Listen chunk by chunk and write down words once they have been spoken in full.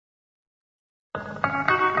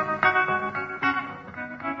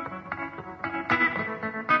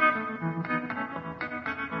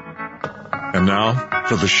And now,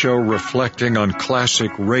 for the show reflecting on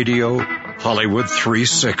classic radio, Hollywood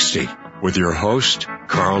 360, with your host,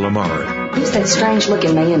 Carl Amari. Who's that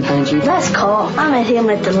strange-looking man behind you? That's Carl. I met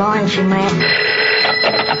him at the laundromat.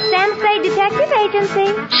 Sam Faye Detective Agency.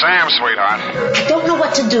 Sam, sweetheart. I don't know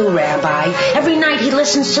what to do, Rabbi. Every night he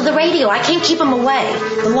listens to the radio. I can't keep him away.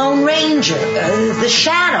 The Lone Ranger, the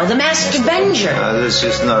Shadow, the Masked Avenger. This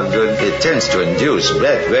is not good. It tends to induce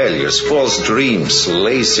bad values, false dreams,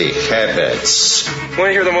 lazy habits. Want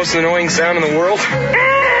to hear the most annoying sound in the world?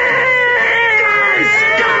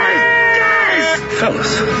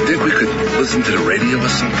 Fellas, think we could listen to the radio or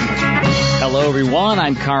something? Hello, everyone.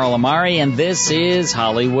 I'm Carl Amari, and this is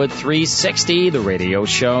Hollywood 360, the radio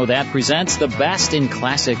show that presents the best in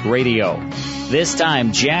classic radio. This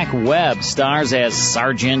time, Jack Webb stars as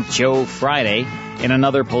Sergeant Joe Friday in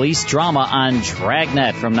another police drama on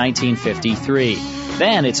Dragnet from 1953.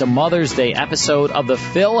 Then it's a Mother's Day episode of the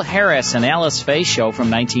Phill, Harris, and Alice Faye show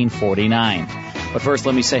from 1949. But first,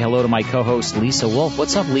 let me say hello to my co-host, Lisa Wolf.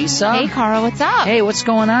 What's up, Lisa? Hey, Carl. What's up? Hey, what's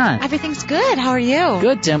going on? Everything's good. How are you?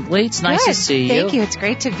 Good, Dimply. It's nice to see you. Thank you. It's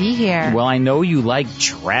great to be here. Well, I know you like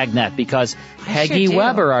Dragnet because Peggy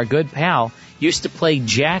Weber, our good pal, used to play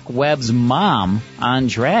Jack Webb's mom on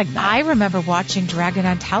Dragnet. I remember watching Dragnet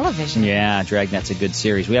on television. Yeah, Dragnet's a good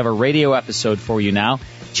series. We have a radio episode for you now.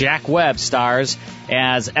 Jack Webb stars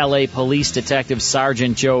as L.A. Police Detective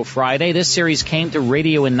Sergeant Joe Friday. This series came to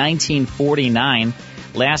radio in 1949,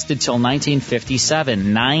 lasted till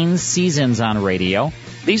 1957, 9 seasons on radio.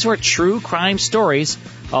 These were true crime stories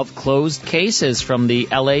of closed cases from the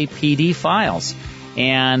LAPD files.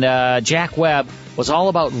 And Jack Webb was all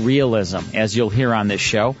about realism, as you'll hear on this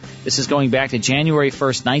show. This is going back to January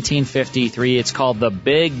 1st, 1953. It's called The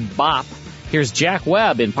Big Bop. Here's Jack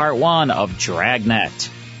Webb in part 1 of Dragnet.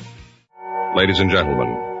 Ladies and gentlemen,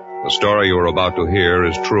 the story you are about to hear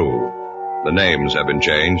is true. The names have been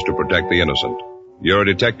changed to protect the innocent. You're a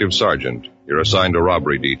detective sergeant. You're assigned a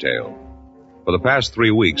robbery detail. For the past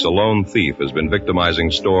 3 weeks, a lone thief has been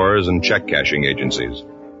victimizing stores and check-cashing agencies.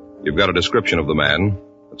 You've got a description of the man,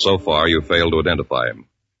 but so far you've failed to identify him.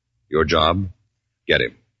 Your job? Get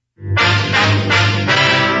him.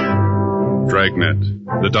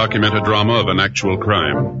 Dragnet, the documented drama of an actual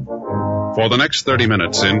crime. For the next 30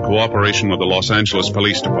 minutes, in cooperation with the Los Angeles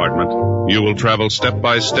Police Department, you will travel step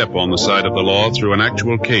by step on the side of the law through an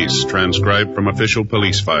actual case transcribed from official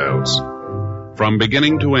police files. From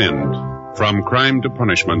beginning to end, from crime to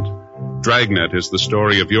punishment, Dragnet is the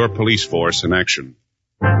story of your police force in action.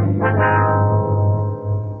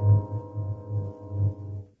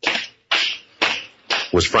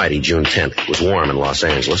 It was Friday, June 10th. It was warm in Los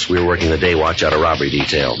Angeles. We were working the day watch out of robbery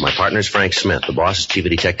detail. My partner's Frank Smith. The boss is Chief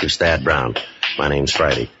of Detectives Thad Brown. My name's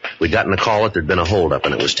Friday. We'd gotten a call that there'd been a holdup,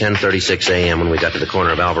 and it was 10:36 a.m. when we got to the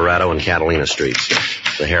corner of Alvarado and Catalina Streets,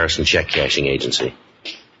 the Harrison Check Cashing Agency.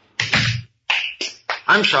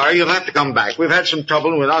 I'm sorry, you'll have to come back. We've had some trouble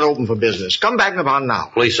and we're not open for business. Come back in about an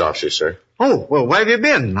hour. Police officer, sir. Oh, well, where have you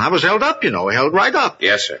been? I was held up, held right up.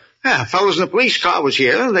 Yes, sir. Yeah, fellows in the police car was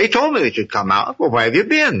here, and they told me that you'd come out. Well, where have you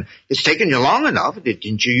been? It's taken you long enough.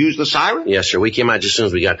 Didn't you use the siren? Yes, sir. We came out just as soon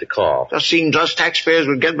as we got the call. Just seems us taxpayers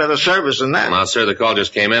would get better service than that. Well, sir, the call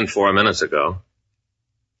just came in 4 minutes ago.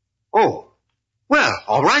 Oh. Well,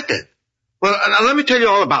 all right then. Well, now let me tell you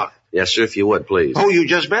all about it. Yes, sir, if you would, please. Oh, you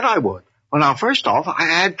just bet I would. Well, now, first off, I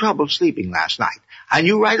had trouble sleeping last night. I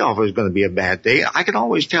knew right off it was going to be a bad day. I can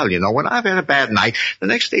always tell, when I've had a bad night, the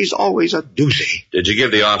next day's always a doozy. Did you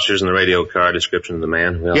give the officers in the radio car a description of the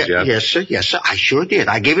man who held you up? Yes, sir. I sure did.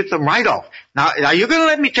 I gave it to them right off. Now, are you going to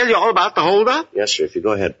let me tell you all about the holdup? Yes, sir. If you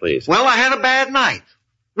go ahead, please. Well, I had a bad night.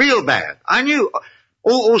 Real bad. I knew.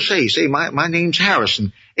 Say, my name's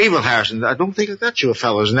Harrison. Abel Harrison. I don't think I got you a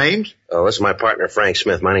fellow's names. Oh, this is my partner, Frank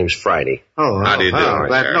Smith. My name's Friday. Oh, how do you do?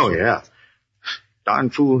 Glad to know you, yeah.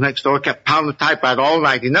 Darn fool next door kept pounding the typewriter all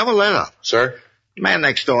night. He never let up. Sir? Man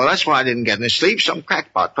next door, that's why I didn't get any sleep. Some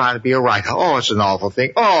crackpot trying to be a writer. Oh, it's an awful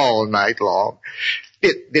thing. All night long.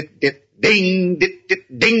 Ding,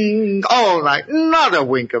 ding, all night. Not a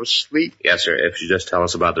wink of sleep. Yes, sir. If you just tell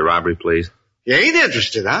us about the robbery, please. You ain't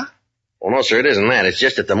interested, huh? Well, no, sir, it isn't that. It's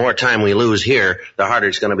just that the more time we lose here, the harder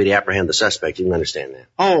it's going to be to apprehend the suspect. You can understand that.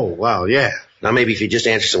 Oh, well, yeah. Now, maybe if you just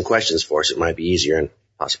answer some questions for us, it might be easier and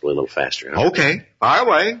possibly a little faster. Huh? Okay. Fire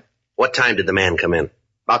away. What time did the man come in?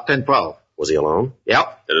 About 10:12. Was he alone?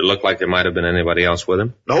 Yep. Did it look like there might have been anybody else with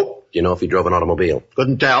him? Nope. Do you know if he drove an automobile?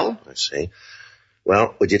 Couldn't tell. I see.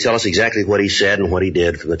 Well, would you tell us exactly what he said and what he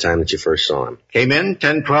did from the time that you first saw him? Came in,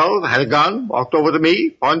 10:12, had a gun, walked over to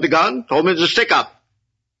me, pointed the gun, told me to stick up.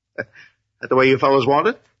 That the way you fellows want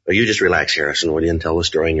it? Well, you just relax, Harrison, will you, and tell the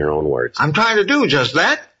story in your own words. I'm trying to do just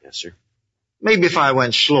that. Yes, sir. Maybe if I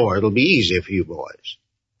went slower, it'll be easier for you boys.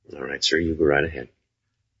 All right, sir, you go right ahead.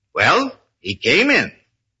 Well, he came in,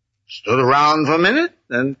 stood around for a minute,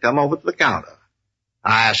 then come over to the counter.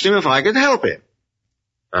 I asked him if I could help him.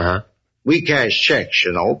 Uh-huh. We cash checks,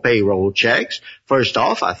 you know, payroll checks. First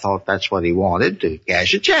off, I thought that's what he wanted, to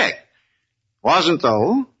cash a check. Wasn't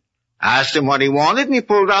though. Asked him what he wanted, and he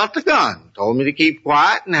pulled out the gun. Told me to keep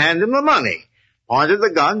quiet and hand him the money. Pointed the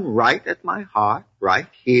gun right at my heart, right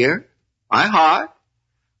here. My heart.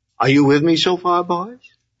 Are you with me so far, boys?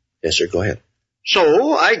 Yes, sir, go ahead.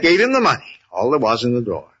 So I gave him the money, all there was in the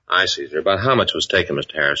drawer. I see, sir. About how much was taken,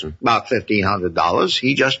 Mr. Harrison? About $1,500.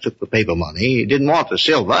 He just took the paper money. He didn't want the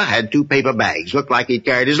silver. Had 2 paper bags. Looked like he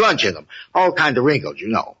carried his lunch in them. All kind of wrinkled, you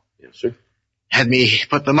know. Yes, sir. Had me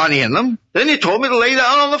put the money in them. Then he told me to lay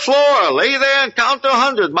down on the floor. Lay there and count to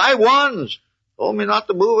 100 by ones. Told me not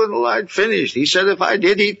to move until I'd finished. He said if I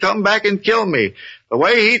did, he'd come back and kill me. The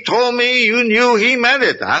way he told me, you knew he meant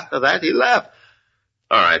it. After that, he left.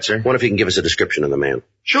 All right, sir. What if you can give us a description of the man?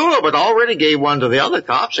 Sure, but already gave one to the other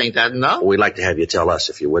cops. Ain't that enough? Well, we'd like to have you tell us,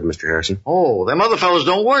 if you would, Mr. Harrison. Oh, them other fellows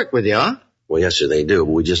don't work with you, huh? Well, yes, sir, they do,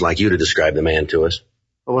 but we'd just like you to describe the man to us.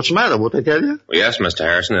 Well, what's the matter? Won't they tell you? Well, yes, Mr.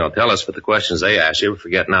 Harrison. They'll tell us, but the questions they ask you for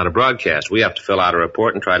getting out of broadcast. We have to fill out a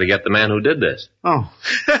report and try to get the man who did this. Oh.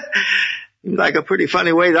 Seems like a pretty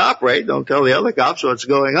funny way to operate. Don't tell the other cops what's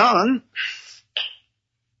going on.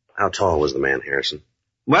 How tall was the man, Harrison?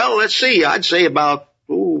 Well, let's see. I'd say about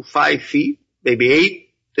 5 feet, maybe 8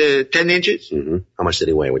 to 10 inches. Mm-hmm. How much did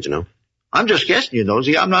he weigh, would you know? I'm just guessing, you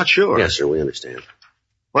Nosy. I'm not sure. Yes, sir, we understand.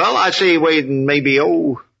 Well, I'd say he weighed maybe,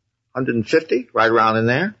 150, right around in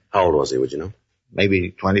there. How old was he, would you know?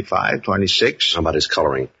 Maybe 25, 26. How about his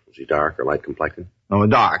coloring? Was he dark or light complected? No,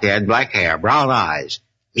 dark. He had black hair, brown eyes,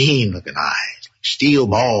 mean-looking eyes, like steel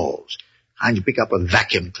balls. Kind you pick up with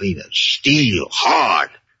vacuum cleaners. Steel, hard.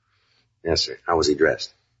 Yes, sir. How was he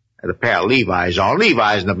dressed? Had a pair of Levi's on.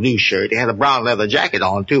 Levi's and a blue shirt. He had a brown leather jacket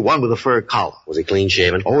on, too, one with a fur collar. Was he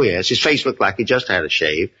clean-shaven? Oh, yes. His face looked like he just had a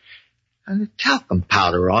shave. And a talcum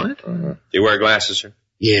powder on it. Do you wear glasses, sir?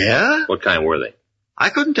 Yeah. What kind were they? I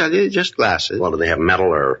couldn't tell you, just glasses. Well, do they have metal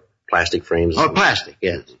or plastic frames? Oh, plastic,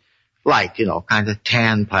 yes. Light, kind of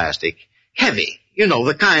tan plastic. Heavy.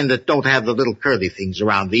 The kind that don't have the little curly things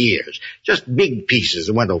around the ears. Just big pieces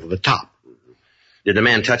that went over the top. Did the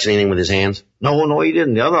man touch anything with his hands? No, he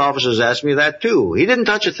didn't. The other officers asked me that, too. He didn't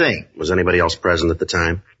touch a thing. Was anybody else present at the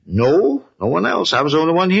time? No one else. I was the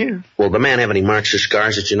only one here. Well, did the man have any marks or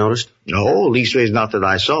scars that you noticed? No, leastways not that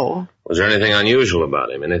I saw. Was there anything unusual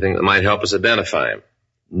about him? Anything that might help us identify him?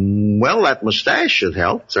 Well, that mustache should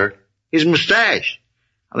help. Sir? His mustache.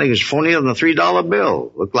 I think it's funnier than a $3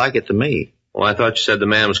 bill. Looked like it to me. Well, I thought you said the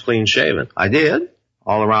man was clean-shaven. I did.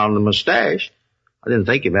 All around the mustache. I didn't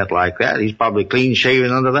think he meant like that. He's probably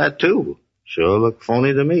clean-shaven under that, too. Sure looked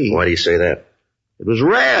phony to me. Why do you say that? It was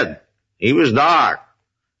red. He was dark.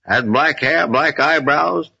 Had black hair, black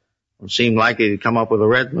eyebrows. It seemed like he'd come up with a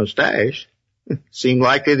red mustache. Seemed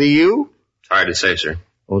like it to you? It's hard to say, sir.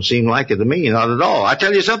 Don't seem like it to me, not at all. I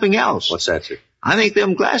tell you something else. What's that, sir? I think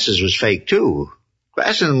them glasses was fake, too.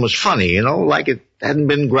 Glassing them was funny, like it hadn't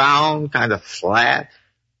been ground, kind of flat.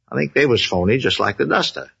 I think they was phony, just like the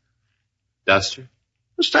duster. Duster?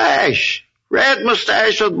 Mustache. Red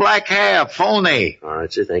mustache with black hair. Phony. All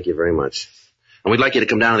right, sir. Thank you very much. And we'd like you to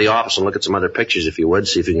come down to the office and look at some other pictures, if you would,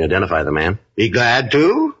 see if you can identify the man. Be glad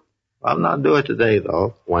to. I'll not do it today,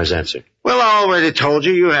 though. Why is that, sir? Well, I already told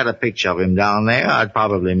you had a picture of him down there. I'd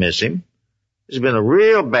probably miss him. It's been a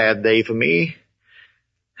real bad day for me.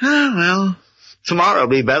 Well, tomorrow will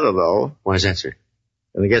be better, though. Why is that, sir?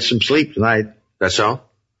 Gonna get some sleep tonight. That's all?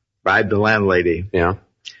 Bribed the landlady. Yeah?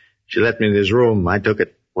 She let me in his room. I took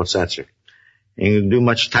it. What's that, sir? Ain't gonna do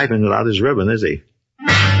much typing without his ribbon, is he?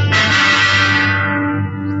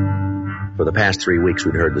 For the past 3 weeks,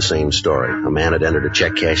 we'd heard the same story. A man had entered a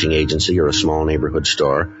check-cashing agency or a small neighborhood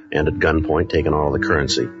store and at gunpoint taken all the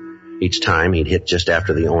currency. Each time, he'd hit just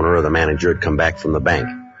after the owner or the manager had come back from the bank.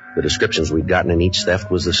 The descriptions we'd gotten in each theft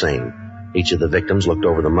was the same. Each of the victims looked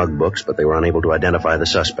over the mug books, but they were unable to identify the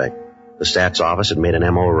suspect. The stats office had made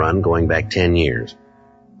an MO run going back 10 years.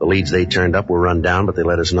 The leads they turned up were run down, but they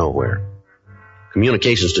led us nowhere.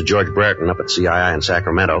 Communications to George Brereton up at CII in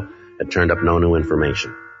Sacramento had turned up no new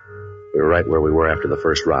information. We were right where we were after the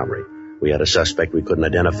first robbery. We had a suspect we couldn't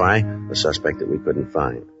identify, a suspect that we couldn't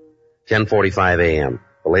find. 10:45 a.m.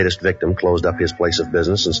 The latest victim closed up his place of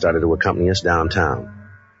business and started to accompany us downtown.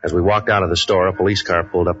 As we walked out of the store, a police car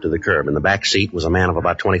pulled up to the curb. In the back seat was a man of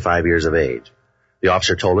about 25 years of age. The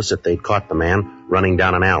officer told us that they'd caught the man running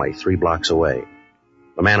down an alley 3 blocks away.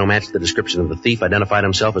 The man who matched the description of the thief identified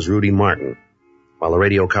himself as Rudy Martin. While the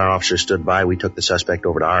radio car officer stood by, we took the suspect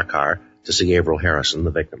over to our car to see Averill Harrison,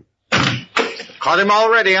 the victim. Caught him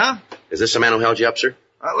already, huh? Is this the man who held you up, sir?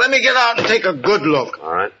 Let me get out and take a good look.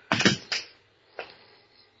 All right.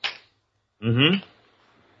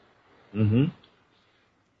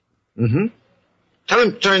 Tell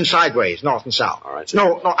him to turn sideways, north and south. All right, sir.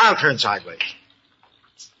 No, I'll turn sideways.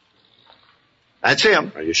 That's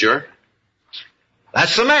him. Are you sure?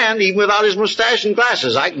 That's the man, even without his mustache and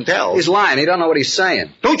glasses, I can tell. He's lying. He don't know what he's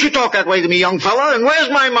saying. Don't you talk that way to me, young fella. And where's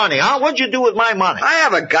my money, huh? What'd you do with my money? I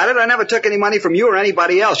haven't got it. I never took any money from you or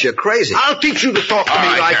anybody else. You're crazy. I'll teach you to talk to me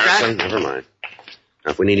like Harrison, that. Never mind.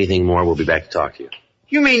 Now, if we need anything more, we'll be back to talk to you.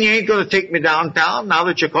 You mean you ain't going to take me downtown now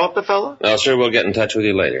that you caught the fella? No, sir, we'll get in touch with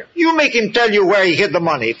you later. You make him tell you where he hid the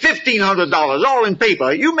money. $1,500, all in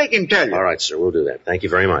paper. You make him tell you. All right, sir, we'll do that. Thank you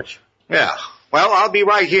very much. Yeah. Well, I'll be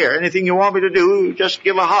right here. Anything you want me to do, just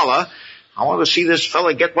give a holler. I want to see this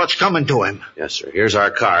fella get what's coming to him. Yes, sir. Here's our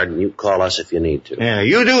card, and you call us if you need to. Yeah,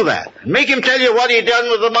 you do that. And make him tell you what he done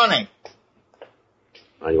with the money.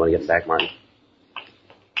 Oh, you want to get back, Martin?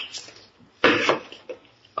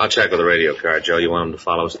 I'll check with the radio car, Joe. You want him to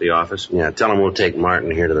follow us to the office? Yeah, tell him we'll take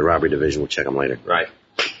Martin here to the robbery division. We'll check him later. Right.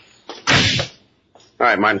 All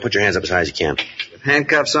right, Martin, put your hands up as high as you can. With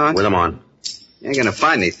handcuffs on? With them on. You ain't gonna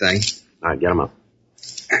find anything. All right, get them up.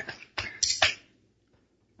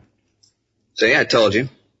 See, I told you.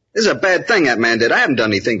 This is a bad thing that man did. I haven't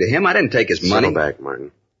done anything to him. I didn't take his money. Settle back,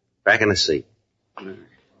 Martin. Back in the seat.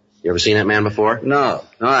 You ever seen that man before? No,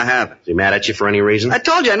 I haven't. Is he mad at you for any reason? I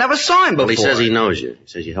told you I never saw him before. Well, he says he knows you. He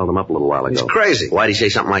says you held him up a little while ago. He's crazy. Why'd he say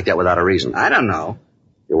something like that without a reason? I don't know.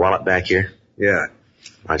 Your wallet back here? Yeah. All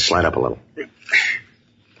right, slide up a little.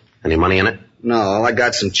 Any money in it? No, all I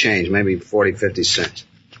got some change, maybe 40, 50 cents.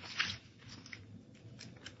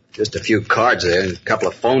 Just a few cards there and a couple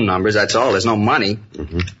of phone numbers, that's all. There's no money.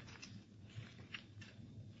 Mm-hmm.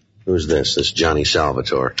 Who's this? This Johnny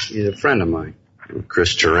Salvatore? He's a friend of mine.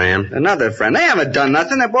 Chris Turan? Another friend. They haven't done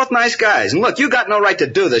nothing. They're both nice guys. And look, you got no right to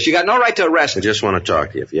do this. You got no right to arrest I me. just want to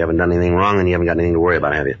talk to you. If you haven't done anything wrong, then you haven't got anything to worry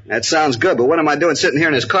about, have you? That sounds good, but what am I doing sitting here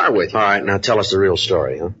in his car with you? All right, now tell us the real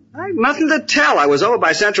story, huh? I have nothing to tell. I was over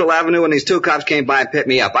by Central Avenue when these two cops came by and picked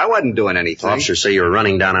me up. I wasn't doing anything. Officers say you were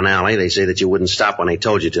running down an alley. They say that you wouldn't stop when they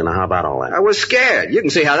told you to. Now, how about all that? I was scared. You can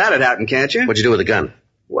see how that had happened, can't you? What'd you do with the gun?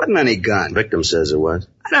 Wasn't any gun. The victim says it was.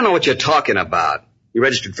 I don't know what you're talking about. You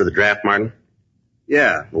registered for the draft, Martin?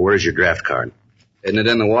 Yeah. Well, where's your draft card? Isn't it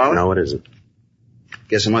in the wallet? No, it isn't.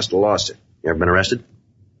 Guess I must have lost it. You ever been arrested?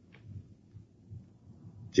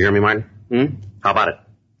 Did you hear me, Martin? How about it?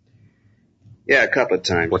 Yeah, a couple of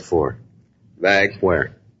times. What for? Bag.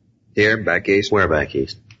 Where? Here, back east. Where back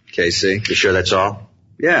east? KC. You sure that's all?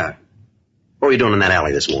 Yeah. What were you doing in that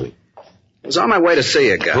alley this morning? I was on my way to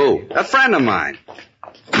see a guy. Who? A friend of mine.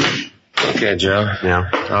 Okay, Joe. Yeah.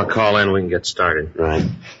 I'll call in. We can get started. Right.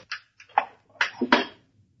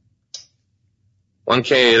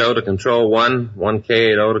 1K80 to Control 1.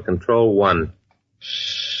 1K80 to Control 1. Control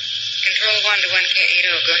 1 to 1K80.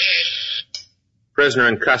 Go ahead. Prisoner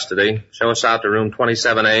in custody. Show us out to room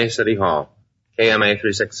 27A, City Hall. KMA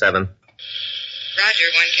 367. Roger,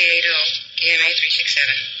 1K80. KMA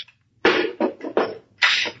 367.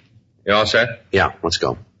 You all set? Yeah, let's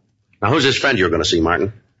go. Now, who's this friend you're going to see,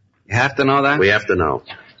 Martin? You have to know that? We have to know.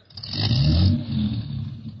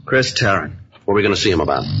 Chris Tarrant. What are we going to see him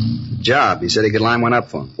about? Job. He said he could line one up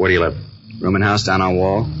for him. Where do you live? Room and house down on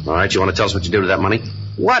Wall. All right, you want to tell us what you did with that money?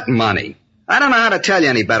 What money? I don't know how to tell you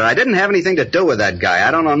any better. I didn't have anything to do with that guy.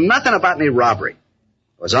 I don't know nothing about any robbery.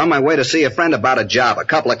 I was on my way to see a friend about a job. A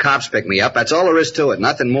couple of cops picked me up. That's all there is to it,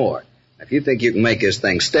 nothing more. If you think you can make this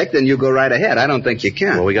thing stick, then you go right ahead. I don't think you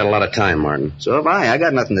can. Well, we got a lot of time, Martin. So have I. I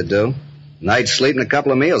got nothing to do. Night's sleep and a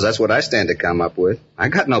couple of meals. That's what I stand to come up with. I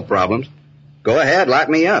got no problems. Go ahead, lock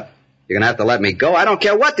me up. You're going to have to let me go. I don't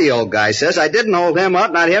care what the old guy says. I didn't hold him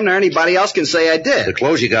up. Not him nor anybody else can say I did. The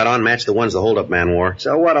clothes you got on match the ones the hold-up man wore.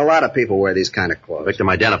 So what? A lot of people wear these kind of clothes. The victim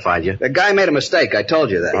identified you. The guy made a mistake. I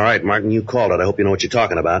told you that. All right, Martin, you called it. I hope you know what you're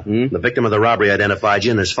talking about. The victim of the robbery identified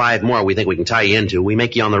you, and there's 5 more we think we can tie you into. We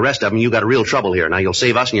make you on the rest of them. You got real trouble here. Now, you'll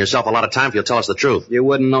save us and yourself a lot of time if you'll tell us the truth. You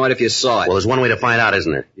wouldn't know it if you saw it. Well, there's one way to find out,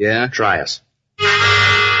 isn't there? Yeah? Try us.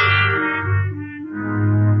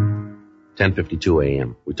 10:52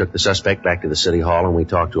 a.m. We took the suspect back to the city hall and we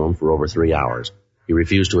talked to him for over 3 hours. He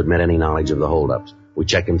refused to admit any knowledge of the holdups. We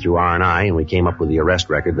checked him through R&I and we came up with the arrest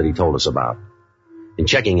record that he told us about. In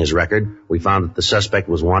checking his record, we found that the suspect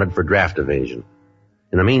was wanted for draft evasion.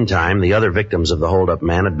 In the meantime, the other victims of the holdup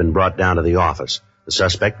man had been brought down to the office. The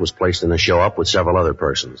suspect was placed in the show-up with several other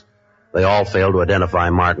persons. They all failed to identify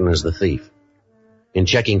Martin as the thief. In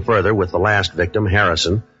checking further with the last victim,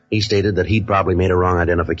 Harrison, He stated that he'd probably made a wrong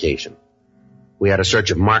identification. We had a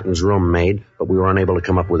search of Martin's room made, but we were unable to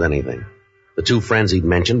come up with anything. The 2 friends he'd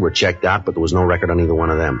mentioned were checked out, but there was no record on either one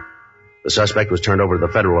of them. The suspect was turned over to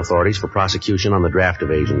the federal authorities for prosecution on the draft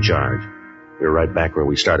evasion charge. We were right back where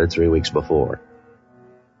we started 3 weeks before.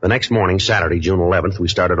 The next morning, Saturday, June 11th, we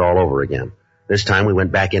started all over again. This time we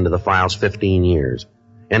went back into the files 15 years.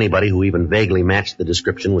 Anybody who even vaguely matched the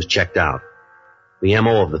description was checked out. The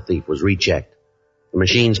M.O. of the thief was rechecked. The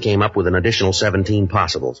machines came up with an additional 17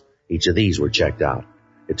 possibles. Each of these were checked out.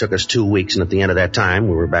 It took us 2 weeks, and at the end of that time,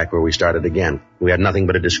 we were back where we started again. We had nothing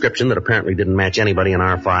but a description that apparently didn't match anybody in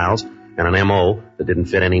our files, and an M.O. that didn't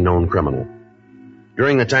fit any known criminal.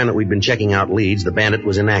 During the time that we'd been checking out leads, the bandit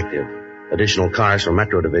was inactive. Additional cars from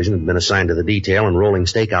Metro Division had been assigned to the detail, and rolling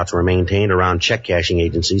stakeouts were maintained around check-cashing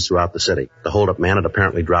agencies throughout the city. The hold-up man had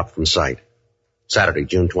apparently dropped from sight. Saturday,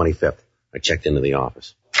 June 25th, I checked into the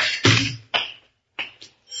office.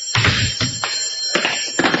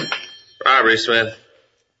 Robbery, Smith.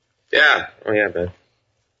 Yeah. Oh, yeah, Ben.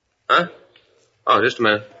 Huh? Oh, just a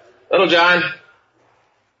minute. Little John.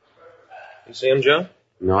 You see him, Joe?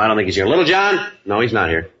 No, I don't think he's here. Little John? No, he's not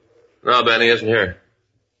here. No, Ben, he isn't here.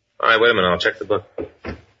 All right, wait a minute. I'll check the book.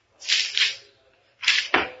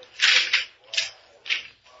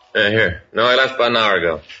 Yeah, here. No, I left about an hour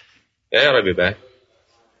ago. Yeah, I'll be back.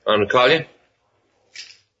 Want me to call you?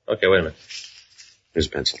 Okay, wait a minute. Here's a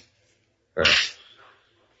pencil. All right.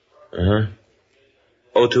 Uh-huh.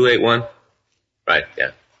 0281? Right,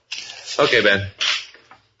 yeah. Okay, Ben.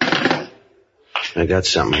 I got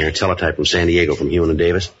something here. Teletype from San Diego from Hewen and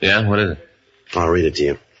Davis. Yeah, what is it? I'll read it to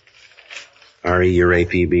you. R.E. your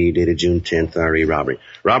APB, dated June 10th, R.E. robbery.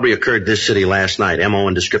 Robbery occurred this city last night. M.O.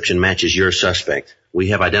 and description matches your suspect. We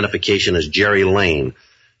have identification as Jerry Lane,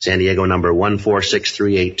 San Diego number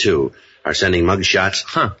 146382. Are sending mug shots.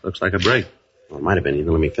 Huh, looks like a break. Well, it might have been. You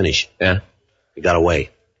let me finish. Yeah? He got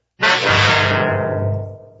away.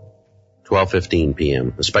 12:15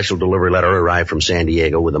 p.m. A special delivery letter arrived from San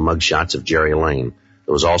Diego with the mug shots of Jerry Lane.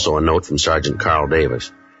 There was also a note from Sergeant Carl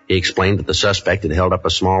Davis. He explained that the suspect had held up a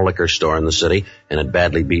small liquor store in the city and had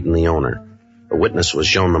badly beaten the owner. A witness was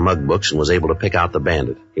shown the mug books and was able to pick out the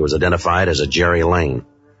bandit. He was identified as a Jerry Lane.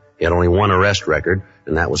 He had only one arrest record,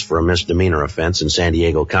 and that was for a misdemeanor offense in San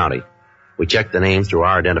Diego County. We checked the name through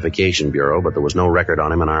our identification bureau, but there was no record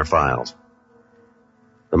on him in our files.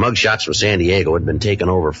 The mug shots from San Diego had been taken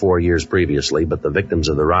over 4 years previously, but the victims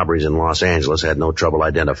of the robberies in Los Angeles had no trouble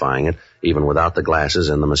identifying it, even without the glasses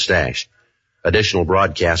and the mustache. Additional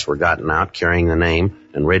broadcasts were gotten out carrying the name,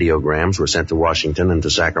 and radiograms were sent to Washington and to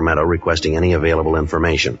Sacramento requesting any available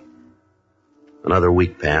information. Another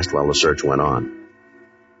week passed while the search went on.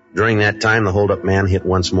 During that time, the hold-up man hit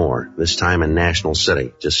once more, this time in National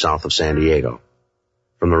City, just south of San Diego.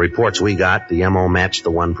 From the reports we got, the M.O. matched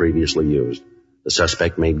the one previously used. The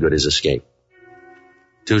suspect made good his escape.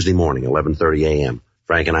 Tuesday morning, 11:30 a.m.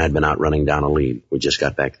 Frank and I had been out running down a lead. We just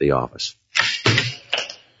got back to the office.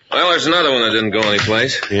 Well, there's another one that didn't go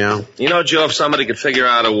anyplace. Yeah? You know, Joe, if somebody could figure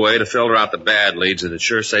out a way to filter out the bad leads, it'd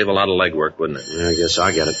sure save a lot of legwork, wouldn't it? Yeah, I guess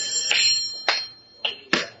I'll get it.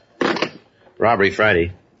 Robbery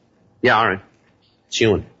Friday. Yeah, all right. It's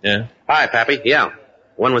Hewen. Yeah? Hi, Pappy. Yeah.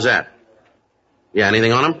 When was that? Yeah,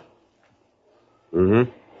 anything on him?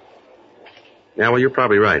 Mm-hmm. Yeah, well, you're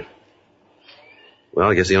probably right. Well,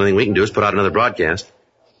 I guess the only thing we can do is put out another broadcast.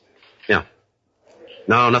 Yeah.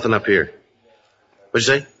 No, nothing up here. What'd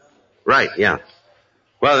you say? Right, yeah.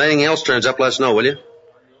 Well, if anything else turns up, let us know, will you?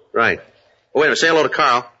 Right. Oh, wait a minute. Say hello to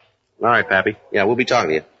Carl. All right, Pappy. Yeah, we'll be talking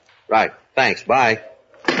to you. Right. Thanks. Bye.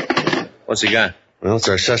 What's he got? Well, it's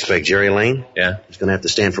our suspect, Jerry Lane. Yeah? He's going to have to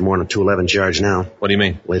stand for more than a 211 charge now. What do you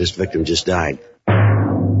mean? Latest victim just died.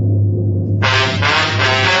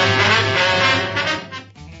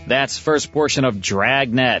 That's first portion of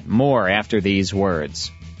Dragnet. More after these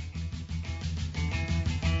words.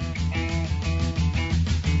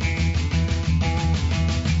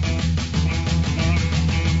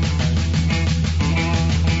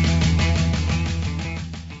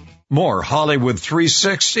 More Hollywood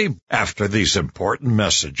 360 after these important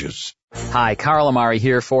messages. Hi, Carl Amari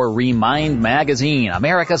here for Remind Magazine,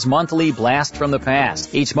 America's monthly blast from the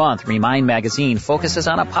past. Each month, Remind Magazine focuses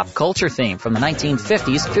on a pop culture theme from the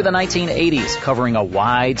 1950s through the 1980s, covering a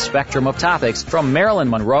wide spectrum of topics from Marilyn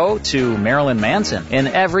Monroe to Marilyn Manson. In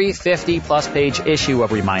every 50-plus page issue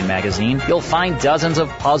of Remind Magazine, you'll find dozens of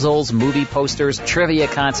puzzles, movie posters, trivia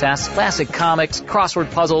contests, classic comics,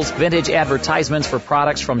 crossword puzzles, vintage advertisements for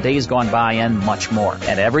products from days gone by, and much more.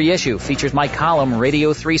 And every issue features my column,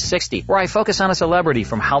 Radio 360, 360, where I focus on a celebrity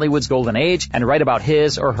from Hollywood's golden age and write about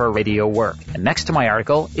his or her radio work. And next to my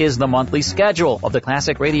article is the monthly schedule of the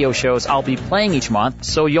classic radio shows I'll be playing each month,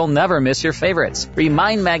 so you'll never miss your favorites.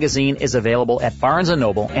 Remind magazine is available at Barnes &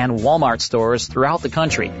 Noble and Walmart stores throughout the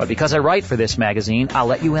country. But because I write for this magazine, I'll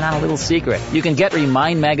let you in on a little secret. You can get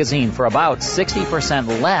Remind magazine for about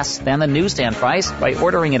 60% less than the newsstand price by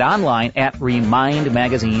ordering it online at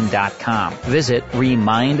remindmagazine.com. Visit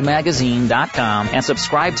remindmagazine.com and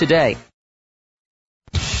subscribe today.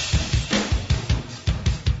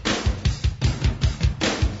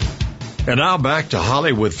 And now back to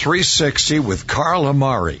Hollywood 360 with Carl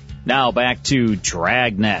Amari. Now back to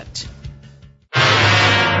Dragnet.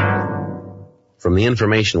 From the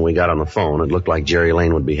information we got on the phone, it looked like Jerry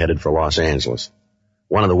Lane would be headed for Los Angeles.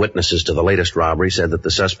 One of the witnesses to the latest robbery said that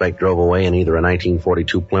the suspect drove away in either a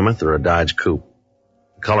 1942 Plymouth or a Dodge Coupe.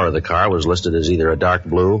 The color of the car was listed as either a dark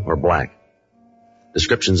blue or black.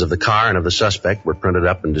 Descriptions of the car and of the suspect were printed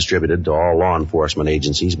up and distributed to all law enforcement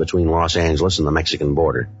agencies between Los Angeles and the Mexican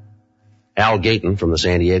border. Al Gayton from the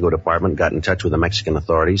San Diego department got in touch with the Mexican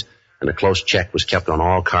authorities, and a close check was kept on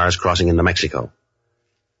all cars crossing into Mexico.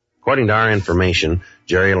 According to our information,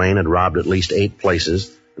 Jerry Lane had robbed at least 8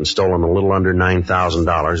 places and stolen a little under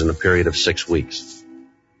 $9,000 in a period of 6 weeks.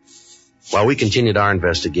 While we continued our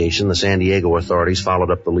investigation, the San Diego authorities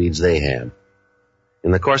followed up the leads they had.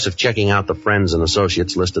 In the course of checking out the friends and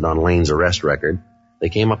associates listed on Lane's arrest record, they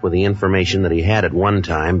came up with the information that he had at one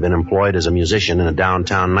time been employed as a musician in a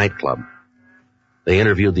downtown nightclub. They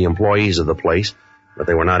interviewed the employees of the place, but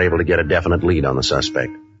they were not able to get a definite lead on the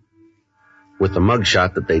suspect. With the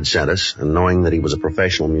mugshot that they'd sent us, and knowing that he was a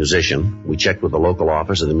professional musician, we checked with the local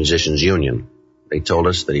office of the Musicians Union. They told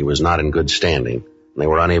us that he was not in good standing, and they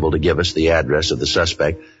were unable to give us the address of the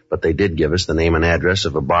suspect, but they did give us the name and address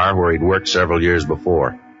of a bar where he'd worked several years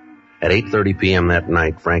before. At 8:30 p.m. that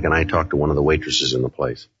night, Frank and I talked to one of the waitresses in the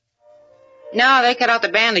place. No, they cut out the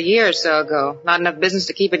band a year or so ago. Not enough business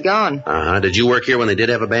to keep it going. Uh-huh. Did you work here when they did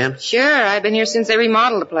have a band? Sure, I've been here since they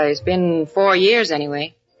remodeled the place. Been 4 years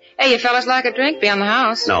anyway. Hey, you fellas like a drink? Be on the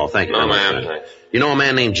house. No, thank you. No, ma'am. You know a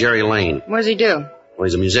man named Jerry Lane? What does he do? Well,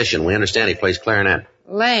 he's a musician. We understand he plays clarinet.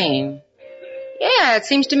 Lane. Yeah, it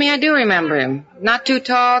seems to me I do remember him. Not too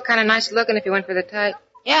tall, kind of nice looking if you went for the type.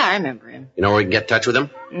 Yeah, I remember him. You know where we can get in touch with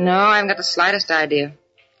him? No, I haven't got the slightest idea.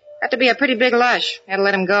 Got to be a pretty big lush. Had to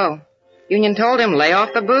let him go. Union told him lay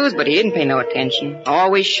off the booze, but he didn't pay no attention.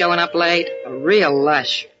 Always showing up late. A real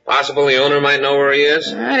lush. Possible the owner might know where he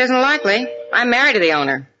is? It isn't likely. I'm married to the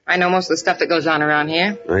owner. I know most of the stuff that goes on around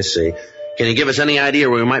here. I see. Can you give us any idea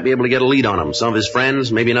where we might be able to get a lead on him? Some of his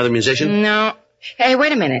friends? Maybe another musician? No. Hey,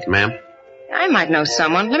 wait a minute. Ma'am? I might know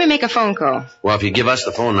someone. Let me make a phone call. Well, if you give us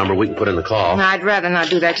the phone number, we can put in the call. I'd rather not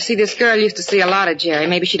do that. You see, this girl used to see a lot of Jerry.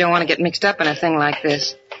 Maybe she don't want to get mixed up in a thing like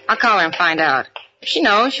this. I'll call her and find out. If she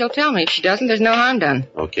knows, she'll tell me. If she doesn't, there's no harm done.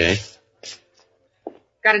 Okay.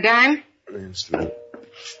 Got a dime? Just a minute.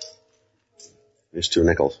 Here's 2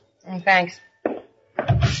 nickels. Thanks.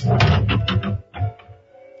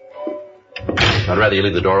 I'd rather you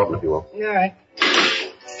leave the door open if you will. All right.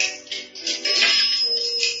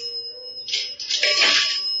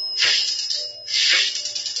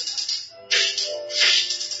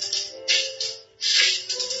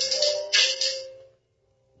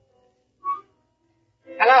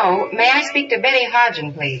 Hello, may I speak to Betty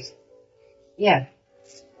Hodgen, please? Yes.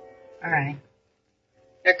 All right.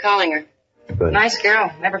 They're calling her. Good. Nice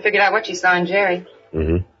girl. Never figured out what she saw in Jerry.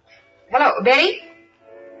 Mm-hmm. Hello, Betty?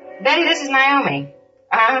 Betty, this is Naomi.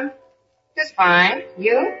 Just fine.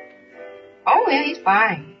 You? Oh, yeah, he's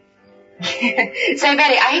fine. Say,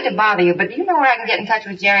 Betty, I hate to bother you, but do you know where I can get in touch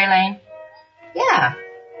with Jerry Lane? Yeah.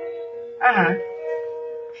 Uh-huh.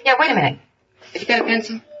 Yeah, wait a minute. Have you got a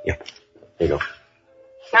pencil? Yeah. Here you go.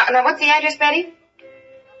 Now, what's the address, Betty?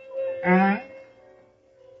 Uh-huh.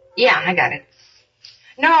 Yeah, I got it.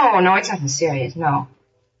 No, it's nothing serious, no.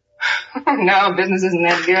 No, business isn't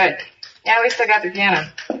that good. Yeah, we still got the piano.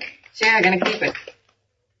 Sure, gonna keep it.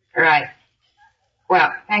 All right.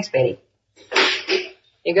 Well, thanks, Betty.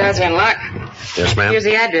 You guys are in luck. Yes, ma'am. Here's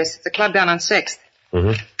the address. It's a club down on 6th.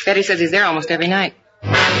 Mm-hmm. Betty says he's there almost every night.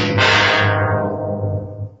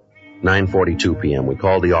 9:42 p.m. We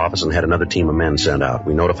called the office and had another team of men sent out.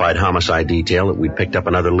 We notified homicide detail that we'd picked up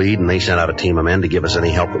another lead, and they sent out a team of men to give us any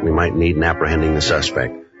help that we might need in apprehending the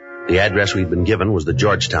suspect. The address we'd been given was the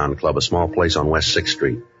Georgetown Club, a small place on West 6th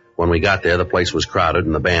Street. When we got there, the place was crowded,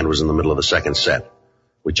 and the band was in the middle of the second set.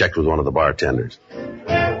 We checked with one of the bartenders.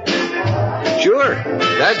 Sure.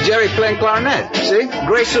 That's Jerry playing clarinet. See?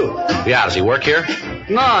 Gray suit. Yeah, does he work here?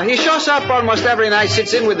 No, he shows up almost every night,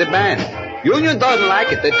 sits in with the band. Union doesn't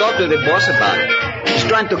like it. They talk to the boss about it. He's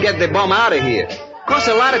trying to get the bum out of here. Cause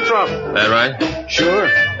a lot of trouble. That right? Sure.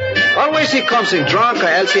 Always he comes in drunk or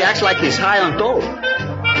else he acts like he's high on dope.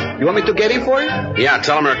 You want me to get him for you? Yeah,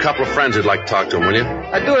 tell him there are a couple of friends who'd like to talk to him, will you?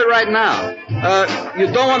 I'll do it right now.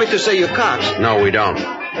 You don't want me to say you cops? No, we don't.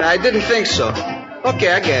 I didn't think so.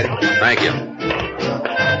 Okay, I get it. Thank you.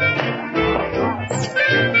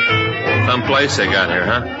 Some place they got here,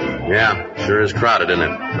 huh? Yeah, sure is crowded, isn't it?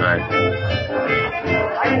 Right.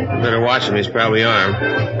 Better watch him. He's probably armed.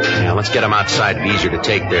 Yeah, let's get him outside. It'd be easier to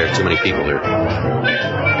take there. Too many people here.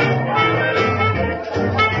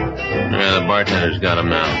 Yeah, the bartender's got him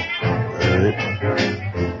now. All right.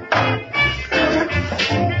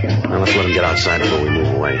 Now let's let him get outside before we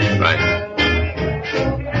move away. Right.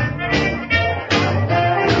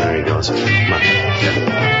 There he goes. Come on.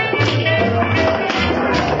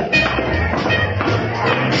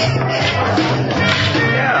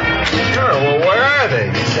 Yeah, sure. Well, where are they?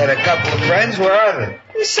 You said a couple of friends. Where are they?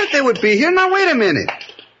 You said they would be here. Now, wait a minute.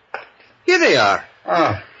 Here they are.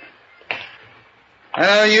 Oh. I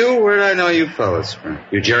know you. Where do I know you fellas from?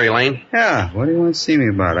 You Jerry Lane? Yeah. What do you want to see me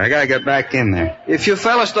about? I gotta get back in there. If you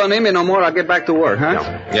fellas don't need me no more, I'll get back to work, huh? No.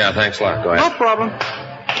 Yeah, thanks a lot. Go ahead. No problem. All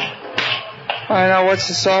right, now what's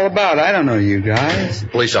this all about? I don't know you guys.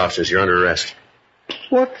 Police officers, you're under arrest.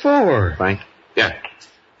 What for? Frank? Yeah.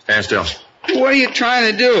 Stand still. What are you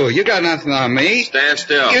trying to do? You got nothing on me. Stand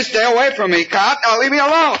still. You stay away from me, cop. Now leave me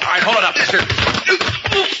alone. All right, hold it up, mister.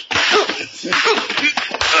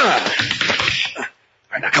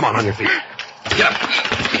 All right, now come on your feet. Get up.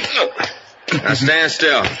 Now stand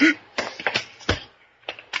still.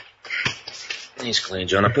 He's clean,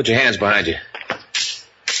 Joe. Now put your hands behind you.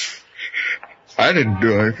 I didn't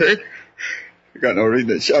do anything. You got no reason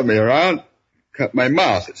to shove me around. Cut my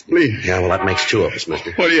mouth. It's bleeding. Yeah, well, that makes two of us,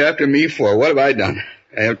 mister. What are you after me for? What have I done?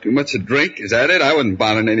 I have too much to drink? Is that it? I wasn't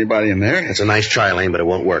bothering anybody in there. It's a nice try, Lane, but it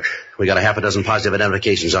won't work. We got a half a dozen positive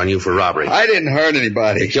identifications on you for robbery. I didn't hurt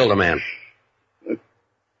anybody. You killed a man.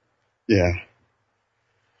 Yeah.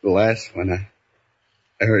 The last one,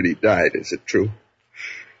 I heard he died. Is it true?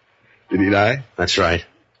 Did he die? That's right.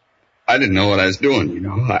 I didn't know what I was doing, you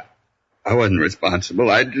know. I wasn't responsible.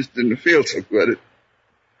 I just didn't feel so good. It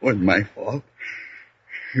wasn't my fault.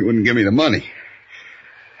 He wouldn't give me the money.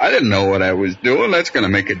 I didn't know what I was doing. That's going to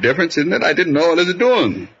make a difference, isn't it? I didn't know what I was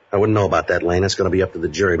doing. I wouldn't know about that, Lane. That's going to be up to the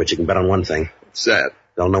jury, but you can bet on one thing. What's that?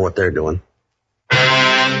 They'll know what they're doing.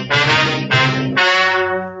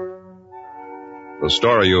 The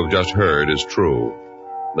story you have just heard is true.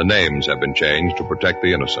 The names have been changed to protect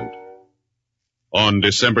the innocent. On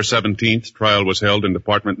December 17th, trial was held in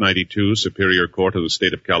Department 92, Superior Court of the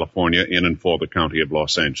State of California, in and for the County of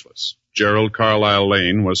Los Angeles. Gerald Carlisle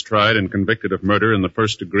Lane was tried and convicted of murder in the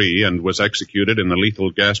first degree and was executed in the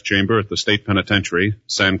lethal gas chamber at the State Penitentiary,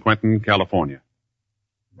 San Quentin, California.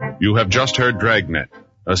 You have just heard Dragnet,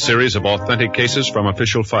 a series of authentic cases from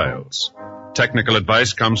official files. Technical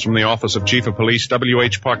advice comes from the Office of Chief of Police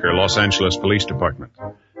W.H. Parker, Los Angeles Police Department.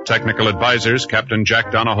 Technical advisors, Captain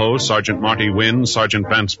Jack Donahoe, Sergeant Marty Wynn, Sergeant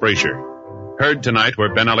Vance Brazier. Heard tonight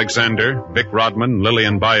were Ben Alexander, Vic Rodman,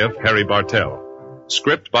 Lillian Baeff, Harry Bartell.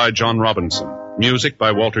 Script by John Robinson. Music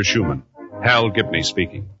by Walter Schumann. Hal Gibney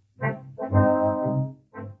speaking.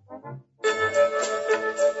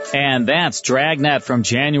 And that's Dragnet from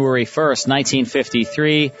January 1st,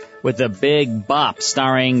 1953, with the Big Bop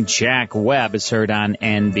starring Jack Webb, is heard on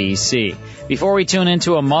NBC. Before we tune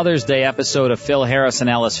into a Mother's Day episode of Phill Harris and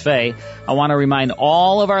Alice Faye, I want to remind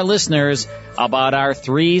all of our listeners about our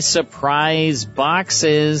 3 surprise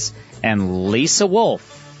boxes. And Lisa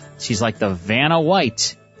Wolf, she's like the Vanna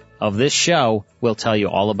White of this show, will tell you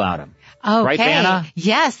all about them. Okay. Right, Vanna?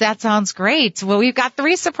 Yes, that sounds great. Well, we've got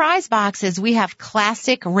 3 surprise boxes. We have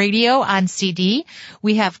classic radio on CD.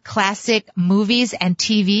 We have classic movies and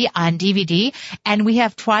TV on DVD. And we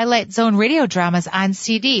have Twilight Zone radio dramas on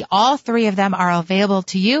CD. All 3 of them are available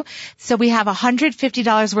to you. So we have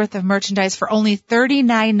 $150 worth of merchandise for only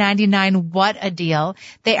 $39.99. What a deal.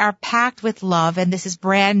 They are packed with love, and this is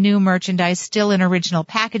brand new merchandise, still in original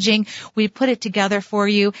packaging. We put it together for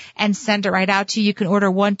you and send it right out to you. You can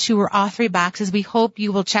order 1, 2, or all 3 boxes. We hope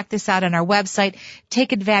you will check this out on our website.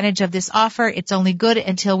 Take advantage of this offer. It's only good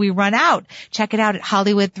until we run out. Check it out at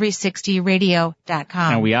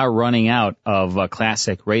Hollywood360radio.com. And we are running out of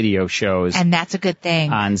classic radio shows. And that's a good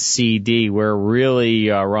thing. On CD. We're really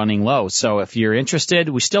running low. So if you're interested,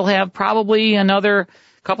 we still have probably another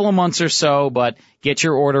couple of months or so, but get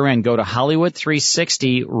your order in. Go to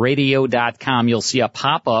Hollywood360radio.com. You'll see a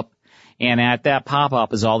pop-up And at that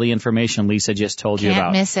pop-up is all the information Lisa just told you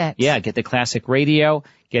about. Can't miss it. Yeah, get the classic radio,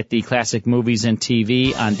 get the classic movies and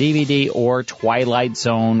TV on DVD or Twilight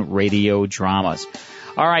Zone radio dramas.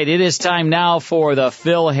 All right, it is time now for the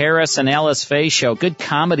Phill Harris and Alice Faye Show. Good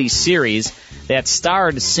comedy series that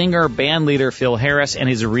starred singer-bandleader Phill Harris and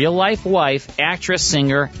his real-life wife,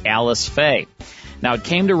 actress-singer Alice Faye. Now, it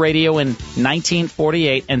came to radio in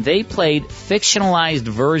 1948, and they played fictionalized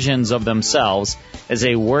versions of themselves as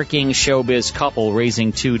a working showbiz couple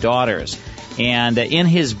raising 2 daughters. And in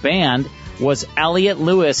his band was Elliot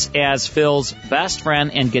Lewis as Phil's best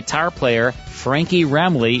friend and guitar player, Frankie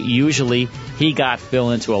Remley. Usually, he got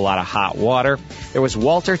Phill into a lot of hot water. There was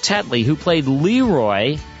Walter Tetley, who played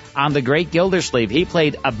Leroy on The Great Gildersleeve. He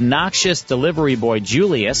played obnoxious delivery boy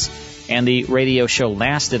Julius, and the radio show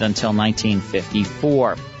lasted until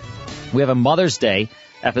 1954. We have a Mother's Day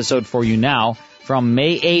episode for you now. From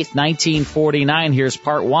May 8th, 1949, here's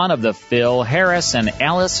part 1 of the Phill Harris and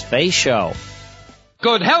Alice Faye Show.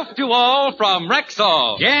 Good health to all from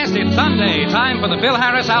Rexall. Yes, it's Sunday, time for the Phill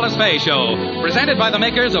Harris Alice Faye Show, presented by the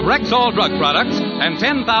makers of Rexall drug products and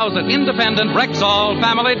 10,000 independent Rexall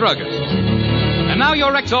family druggists. And now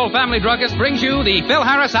your Rexall family druggist brings you the Phill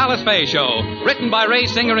Harris Alice Faye Show, written by Ray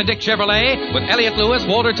Singer and Dick Chevrolet, with Elliot Lewis,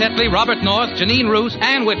 Walter Tetley, Robert North, Janine Roos,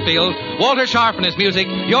 Ann Whitfield, Walter Sharp and his music,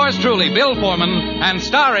 yours truly, Bill Foreman, and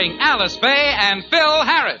starring Alice Faye and Phill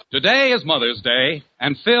Harris. Today is Mother's Day,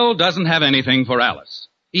 and Phill doesn't have anything for Alice.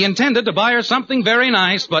 He intended to buy her something very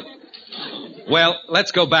nice, but, well,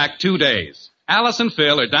 let's go back 2 days. Alice and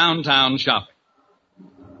Phill are downtown shopping.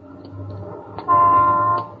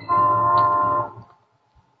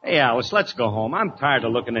 Hey, Alice, let's go home. I'm tired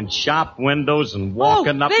of looking in shop windows and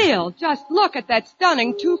walking up... Phill, just look at that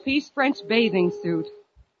stunning 2-piece French bathing suit.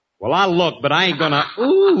 Well, I'll look, but I ain't gonna...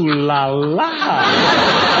 Ooh, la, la.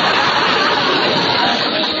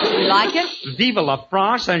 You like it? Vive la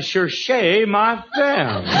France and cherchez ma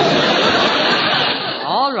femme.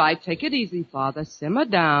 All right, take it easy, Father. Simmer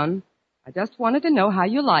down. I just wanted to know how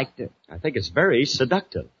you liked it. I think it's very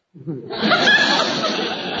seductive. Then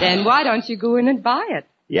why don't you go in and buy it?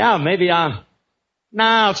 Yeah, maybe I'll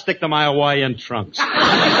stick to my Hawaiian trunks. Phill,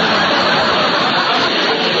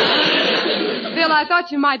 I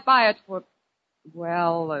thought you might buy it for,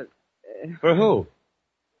 well... For who?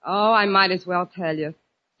 Oh, I might as well tell you.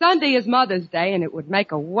 Sunday is Mother's Day, and it would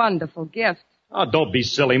make a wonderful gift. Oh, don't be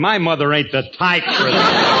silly. My mother ain't the type for that.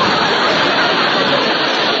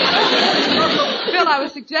 Phill, I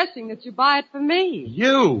was suggesting that you buy it for me.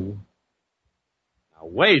 You? Now,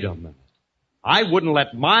 wait a minute. I wouldn't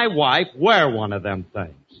let my wife wear one of them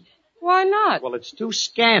things. Why not? Well, it's too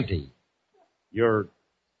scanty. You're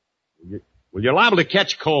liable to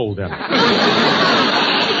catch cold in it.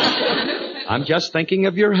 I'm just thinking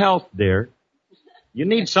of your health, dear. You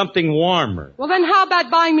need something warmer. Well, then how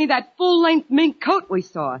about buying me that full-length mink coat we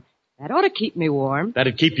saw? That ought to keep me warm.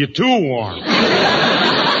 That'd keep you too warm.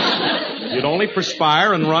 You'd only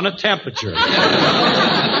perspire and run a temperature.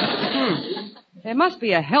 There must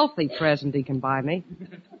be a healthy present he can buy me.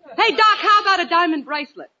 Hey, Doc, how about a diamond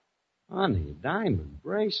bracelet? Honey, diamond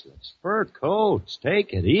bracelets, fur coats,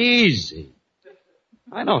 take it easy.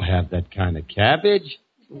 I don't have that kind of cabbage.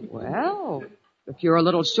 Well, if you're a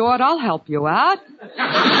little short, I'll help you out.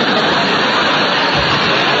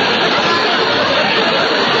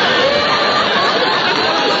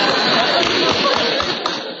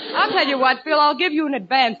 I'll tell you what, Phill, I'll give you an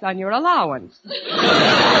advance on your allowance.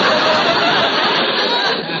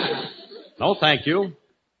 No, thank you.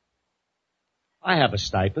 I have a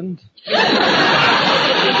stipend.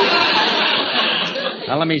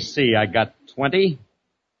 Now, let me see. I got 20,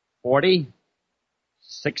 40,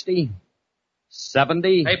 60,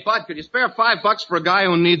 70. Hey, Bud, could you spare $5 for a guy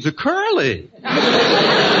who needs a curly? Hello,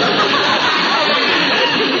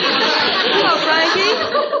 Frankie.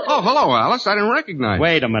 Oh, hello, Alice. I didn't recognize you.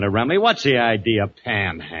 Wait a minute, Remley. What's the idea of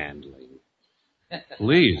panhandling?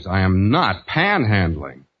 Please, I am not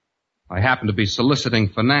panhandling. I happen to be soliciting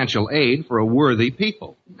financial aid for a worthy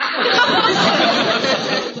people.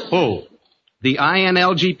 Who? The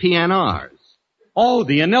INLGPNRs. Oh,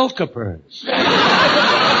 the Anilkapers.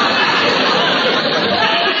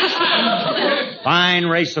 Fine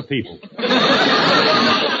race of people.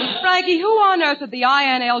 Frankie, who on earth are the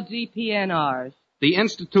INLGPNRs? The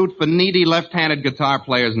Institute for Needy Left-Handed Guitar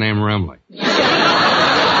Players named Remley.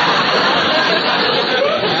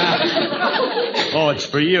 Oh, it's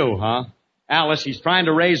for you, huh? Alice, he's trying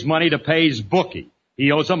to raise money to pay his bookie.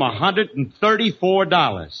 He owes him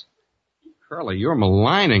 $134. Curly, you're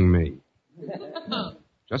maligning me.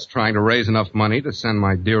 Just trying to raise enough money to send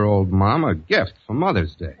my dear old mom a gift for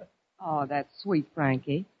Mother's Day. Oh, that's sweet,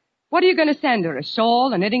 Frankie. What are you going to send her? A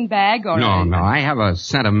shawl, a knitting bag, or No, I have a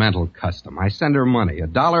sentimental custom. I send her money,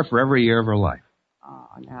 $1 for every year of her life. Oh,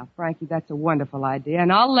 now, Frankie, that's a wonderful idea,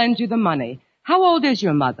 and I'll lend you the money. How old is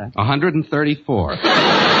your mother? 134.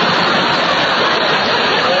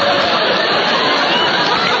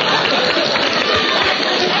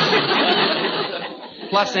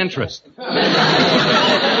 Plus interest.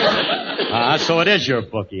 So it is your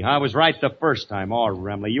bookie. I was right the first time. Oh,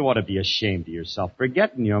 Remley, you ought to be ashamed of yourself.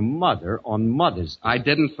 Forgetting your mother on Mother's Day. I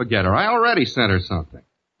didn't forget her. I already sent her something.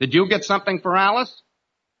 Did you get something for Alice?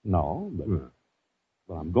 No, but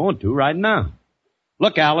well, I'm going to right now.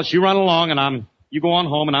 Look, Alice, you run along and you go on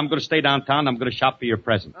home and I'm going to stay downtown and I'm going to shop for your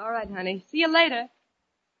present. All right, honey. See you later.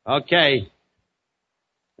 Okay.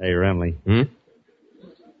 Hey, Remley.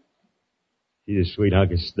 She's a sweet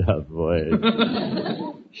hunk of stuff, boy.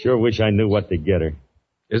 Sure wish I knew what to get her.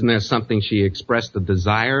 Isn't there something she expressed a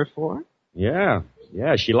desire for? Yeah,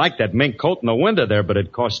 she liked that mink coat in the window there, but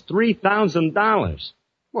it cost $3,000.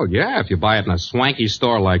 Well, yeah, if you buy it in a swanky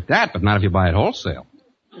store like that, but not if you buy it wholesale.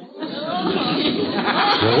 Well,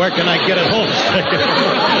 where can I get it wholesale?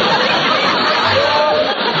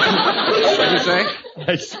 What did you say?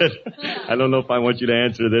 I said, I don't know if I want you to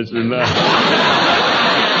answer this or not.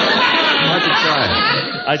 How'd you try it?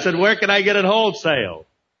 I said, where can I get it wholesale?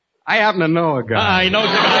 I happen to know a guy. I know.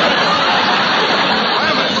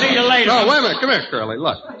 I'm going to see you later. No, wait a minute. Come here, Curly.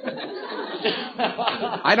 Look.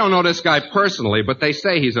 I don't know this guy personally, but they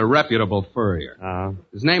say he's a reputable furrier.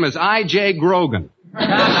 His name is I.J. Grogan.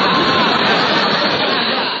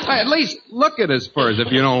 At least look at his furs.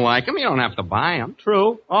 If you don't like him, you don't have to buy him.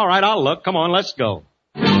 True. All right, I'll look. Come on, let's go.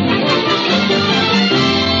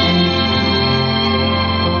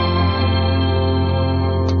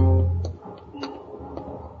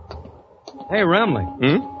 Hey, Remley.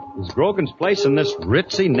 Is Grogan's place in this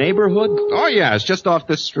ritzy neighborhood? Oh, yeah, it's just off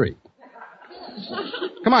this street.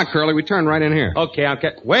 Come on, Curly, we turn right in here. Okay.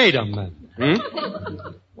 Wait a minute.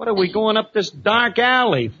 What are we going up this dark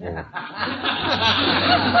alley for?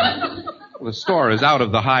 Well, the store is out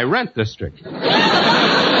of the high rent district. See,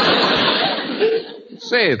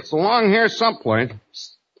 it's along here someplace.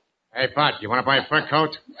 Hey, Bud, you want to buy a fur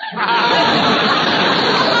coat?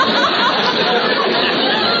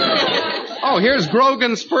 Oh, here's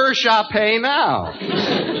Grogan's fur shop. Hey, now.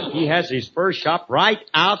 He has his fur shop right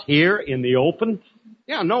out here in the open?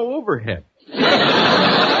 Yeah, no overhead.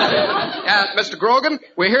 Mr. Grogan,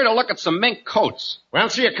 we're here to look at some mink coats. Well,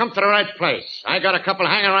 see, you come to the right place. I got a couple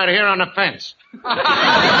hanging right here on the fence.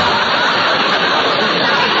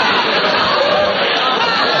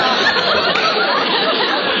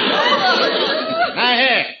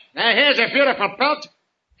 Now here's a beautiful pelt.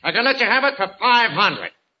 I can let you have it for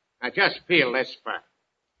 $500. Now just feel this fur.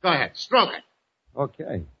 Go ahead, stroke it.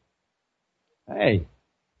 Okay. Hey,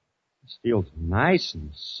 this feels nice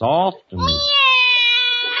and soft and...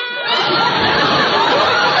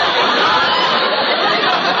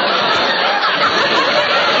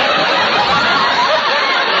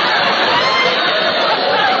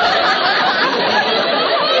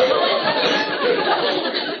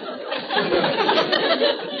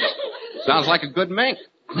 Sounds like a good mink.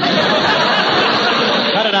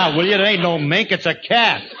 Cut it out, will you? It ain't no mink, it's a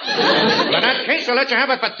cat. In that case, I'll let you have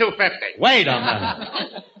it for $250. Wait a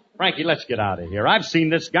minute. Frankie, let's get out of here. I've seen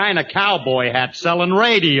this guy in a cowboy hat selling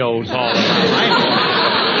radios all the time.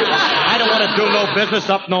 I don't want to do no business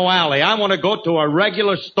up no alley. I want to go to a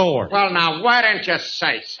regular store. Well, now, why didn't you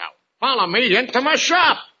say so? Follow me into my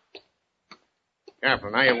shop.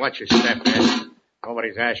 Careful, now you watch your step, man.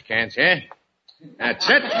 Nobody's ash cans here. That's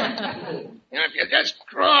it. Now, if you just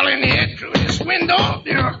crawl in here through this window,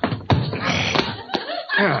 here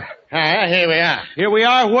we are. Here we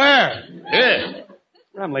are where? Here.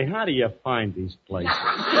 Remley, how do you find these places?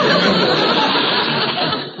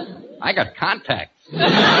 I got contacts.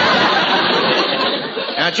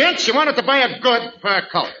 Now, gents, you wanted to buy a good fur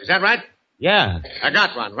coat. Is that right? Yeah. I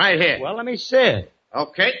got one right here. Well, let me see it.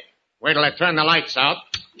 Okay. Wait till I turn the lights out.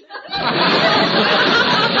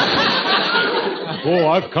 Oh,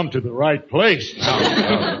 I've come to the right place.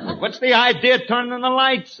 What's the idea of turning the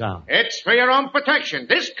lights on? It's for your own protection.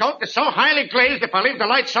 This coat is so highly glazed, if I leave the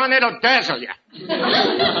lights on, it'll dazzle you.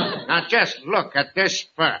 Now, just look at this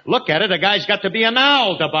fur. Look at it. A guy's got to be an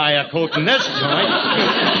owl to buy a coat in this joint.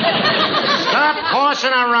 Stop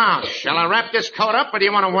horsing around. Shall I wrap this coat up, or do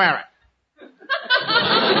you want to wear it?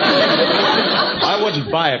 I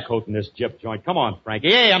wouldn't buy a coat in this gyp joint. Come on,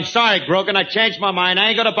 Frankie. Hey, I'm sorry, Grogan. I changed my mind. I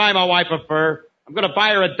ain't going to buy my wife a fur. I'm going to buy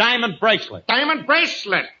her a diamond bracelet. Diamond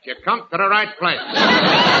bracelet? You come to the right place.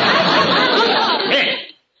 Here,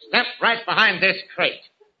 step right behind this crate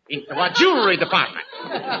into our jewelry department.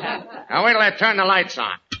 Now wait till I turn the lights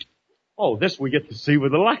on. Oh, this we get to see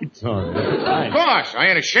with the lights on. Of course, I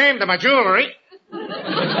ain't ashamed of my jewelry.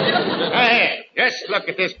 Hey, just look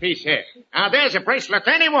at this piece here. Now there's a bracelet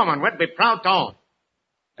any woman would be proud to own.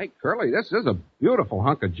 Hey, Curly, this is a beautiful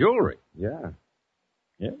hunk of jewelry. Yeah.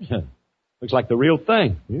 Looks like the real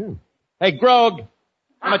thing. Yeah. Hey, Grog,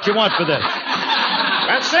 how much you want for this?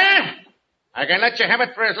 Well, sir, I can let you have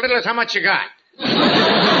it for as little as how much you got.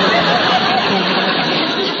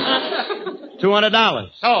 $200.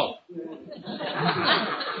 So,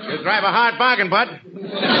 you drive a hard bargain, bud.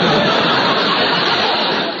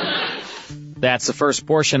 That's the first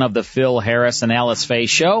portion of the Phill Harris and Alice Faye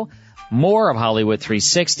show. More of Hollywood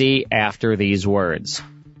 360 after these words.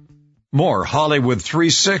 More Hollywood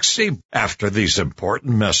 360 after these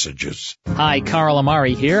important messages. Hi, Carl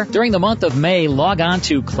Amari here. During the month of May, log on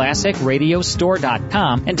to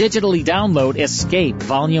ClassicRadiostore.com and digitally download Escape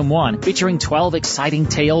Volume 1, featuring 12 exciting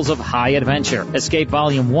tales of high adventure. Escape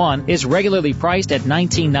Volume 1 is regularly priced at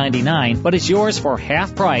 $19.99, but is yours for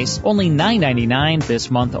half price, only $9.99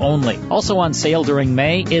 this month only. Also on sale during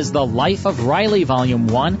May is The Life of Riley Volume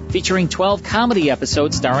 1, featuring 12 comedy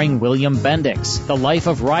episodes starring William Bendix. The Life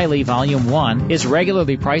of Riley Volume 1 is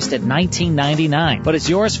regularly priced at $19.99, but is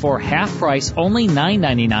yours for half price, only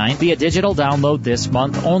 $9.99 via digital download this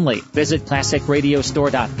month only. Visit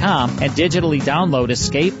ClassicRadiostore.com and digitally download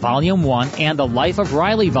Escape Volume 1 and The Life of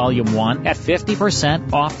Riley Volume 1 at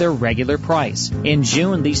 50% off their regular price. In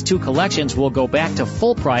June, these two collections will go back to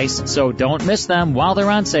full price, so don't miss them while they're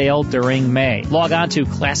on sale during May. Log on to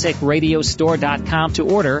ClassicRadiostore.com to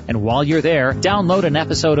order, and while you're there, download an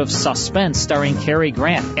episode of Suspense starring Cary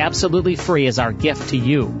Grant, absolutely free as our gift to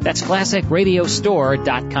you. That's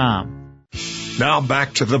ClassicRadiostore.com. Now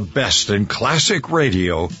back to the best in classic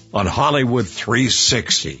radio on Hollywood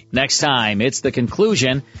 360. Next time, it's the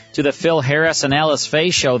conclusion to the Phill Harris and Alice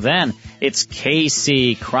Faye show. Then, it's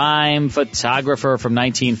Casey, crime photographer from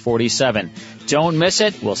 1947. Don't miss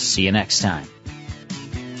it. We'll see you next time.